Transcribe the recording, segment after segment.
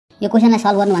यो क्वेशनलाई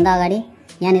सल्भ गर्नुभन्दा अगाडि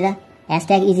यहाँनिर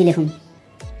 # इजी लेखौँ।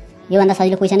 योभन्दा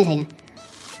सजिलो क्वेशनै छैन।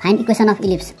 Find equation of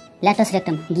ellipse latus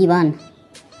rectum given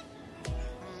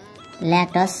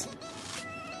latus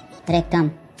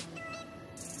rectum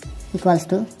equals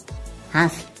to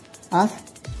half of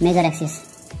major axis।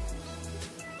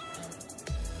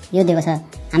 यो दिएको छ।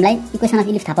 हामीलाई इक्वेसन अफ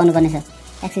इलिप्स थाहा पाउनु पर्ने छ।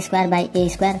 x² / a² +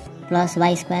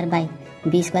 y² /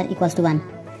 b² = 1।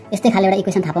 यस्तै खाले एउटा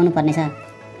इक्वेसन थाहा पाउनु पर्ने छ।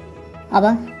 अब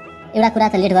एउटा कुरा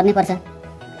त लेट गर्नै पर्छ,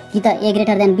 कि त a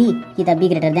greater than b कि त b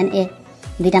greater than a,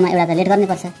 दुईटामा एउटा त लेट गर्नै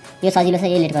पर्छ। यो सजिलो छ,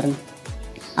 लेट गरौँ।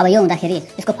 अब यो हुँदाखेरि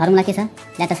यसको फर्मुला के छ?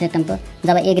 ल्याटस रेक्टमको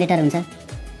जब a ग्रेटर हुन्छ,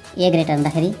 a ग्रेटर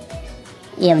हुँदाखेरि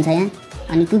a हुन्छ यहाँ,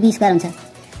 अनि 2b² हुन्छ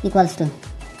इक्वल्स टु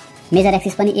मेजर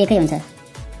एक्सिस पनि एकै हुन्छ।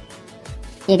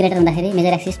 a ग्रेटर हुँदाखेरि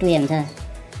मेजर एक्सिस 2a हुन्छ।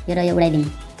 यो र यो उडाइदिउँ,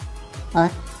 और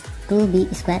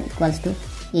 2b² =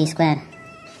 a²।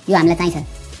 यो हामीलाई चाहिन्छ,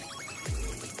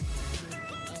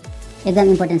 एकदम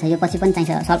इम्पोर्टेन्ट छ। यो पछि पनि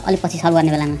चाहिन्छ, अलिक पछि सल्भ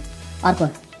गर्ने बेलामा। अर्को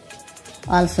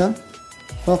अल्सो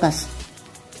फोकस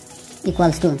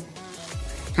इक्वल्स टु,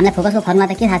 हामीलाई फोकसको फर्मुला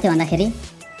त के थाहा थियो भन्दाखेरि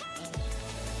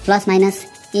 ±AE,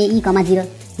 0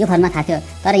 यो फर्मुला थाहा थियो।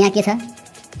 तर यहाँ के छ?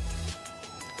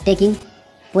 टेकिङ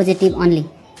पोजिटिभ ओन्ली,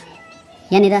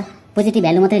 यहाँनिर पोजिटिभ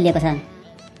भ्यालु मात्रै लिएको छ।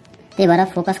 त्यही भएर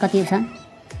फोकस कति छ?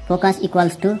 Focus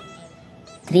equals to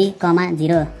 3,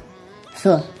 0।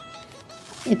 सो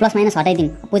यो प्लस माइनस हटाइदिउँ,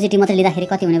 पोजिटिभ मात्रै लिँदाखेरि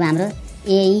कति हुने भयो हाम्रो?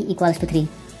 AE = 3,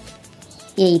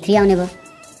 AE 3 आउने भयो।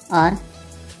 और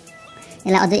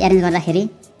यसलाई अझै एरेन्ज गर्दाखेरि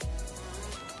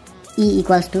E =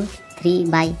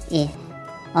 3/a।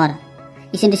 और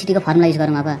इसेन्ट्रिसिटीको फर्मुला युज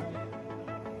गरौँ। अब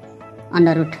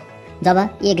under root, job a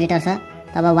greater छ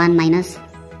तब 1 - a²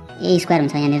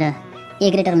 हुन्छ। यहाँनिर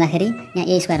a ग्रेटर हुँदाखेरि यहाँ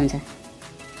a² हुन्छ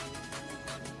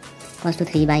 =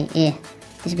 3/a।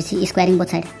 त्यसपछि स्क्वायरिङ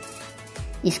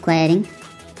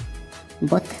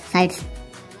बोथ साइड्स,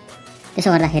 त्यसो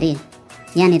गर्दाखेरि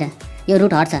यहाँनिर यो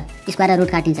रुट हट्छ, स्क्वायर र रुट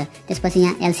काटिन्छ। त्यसपछि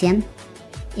यहाँ LCM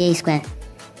a² - b² =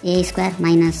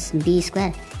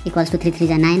 3 × 3 =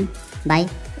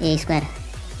 9/a²,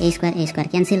 a²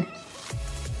 cancel,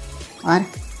 और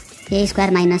a²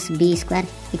 - b²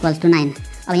 = 9।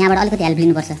 अब यहाँबाट अलिकति हेल्प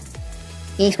लिनुपर्छ।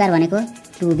 a² भनेको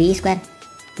 2b² -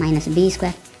 b²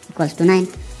 = 9,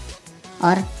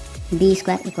 और b²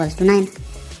 = 9।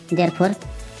 देयरफोर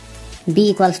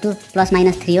b =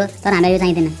 ±3 हो, तर हामीलाई यो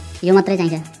चाहिँदैन, यो मात्रै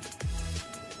चाहिन्छ।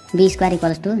 b² =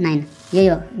 9।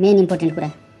 यो मेन इम्पोर्टेन्ट कुरा।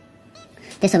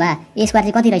 त्यसो भए a²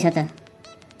 चाहिँ कति रहेछ त?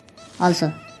 Also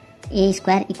a²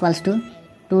 =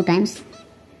 2 times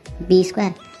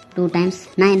b² 2 times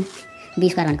 9,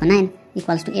 b² भनेको 9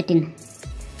 = 18।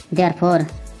 Therefore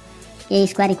a²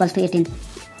 = 18।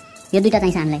 यो दुईटा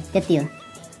चाहिन्छ हामीलाई, त्यति हो।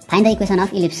 Find the equation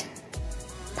of ellipse.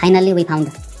 Finally we found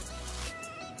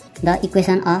the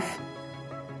equation of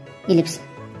ellipse.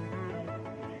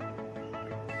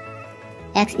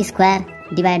 x² /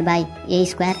 a²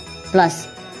 +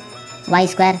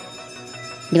 y²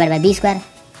 / b²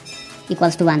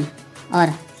 = 1, और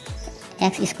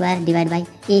x² / a²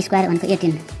 भनेको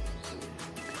 18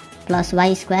 +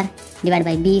 y² /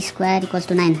 b²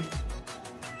 = 9,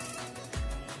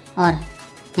 और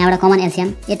यहाँबाट कमन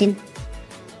एलसिएम 18,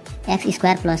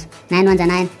 x² + 9 × 1 =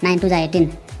 9, 9 × 2 = 18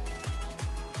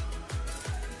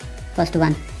 +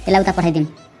 1। यसलाई उता पठाइदिउँ।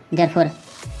 Therefore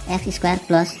x²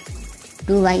 +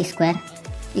 2y²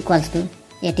 =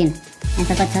 18।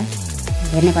 एन्सर कति छ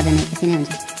हेर्नै पर्दैन, यति नै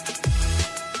हुन्छ।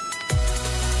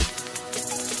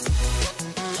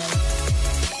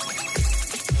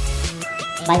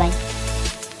 By by,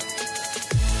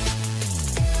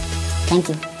 thank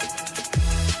you.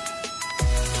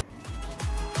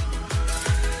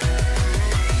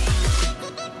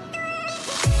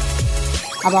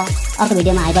 अब अर्को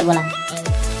भिडियोमा हाइपरबोला